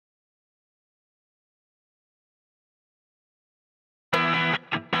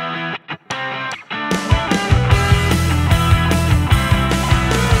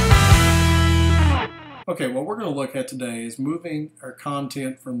Okay, what we're going to look at today is moving our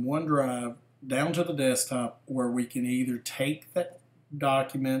content from OneDrive down to the desktop where we can either take that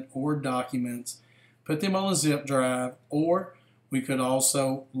document or documents, put them on a zip drive, or we could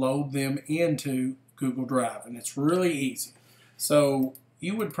also load them into Google Drive, and it's really easy. So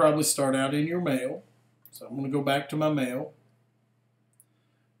you would probably start out in your mail. So I'm going to go back to my mail.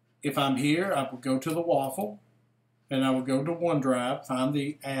 If I'm here, I will go to the waffle, and I will go to OneDrive, find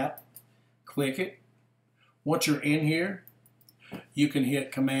the app, click it. Once you're in here, you can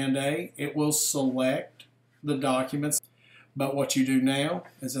hit Command A. It will select the documents. But what you do now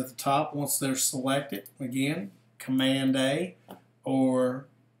is at the top, once they're selected, again, Command A or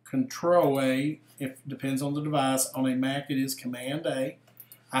Control A, if it depends on the device. On a Mac, it is Command A.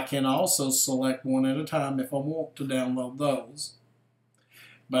 I can also select one at a time if I want to download those.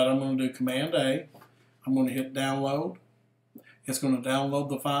 But I'm going to do Command A. I'm going to hit Download. It's going to download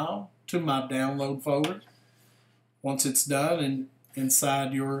the file to my download folder. Once it's done and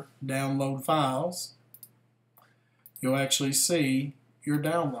inside your download files, you'll actually see your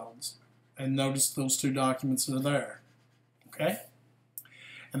downloads. And notice those two documents are there. Okay?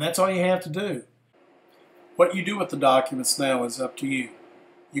 And that's all you have to do. What you do with the documents now is up to you.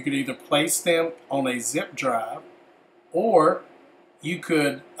 You could either place them on a zip drive, or you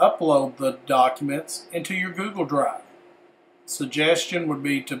could upload the documents into your Google Drive. Suggestion would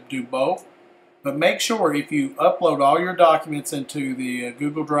be to do both. But make sure if you upload all your documents into the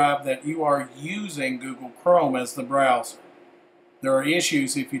Google Drive that you are using Google Chrome as the browser. There are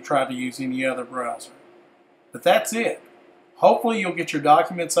issues if you try to use any other browser. But that's it. Hopefully you'll get your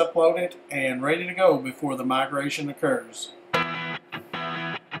documents uploaded and ready to go before the migration occurs.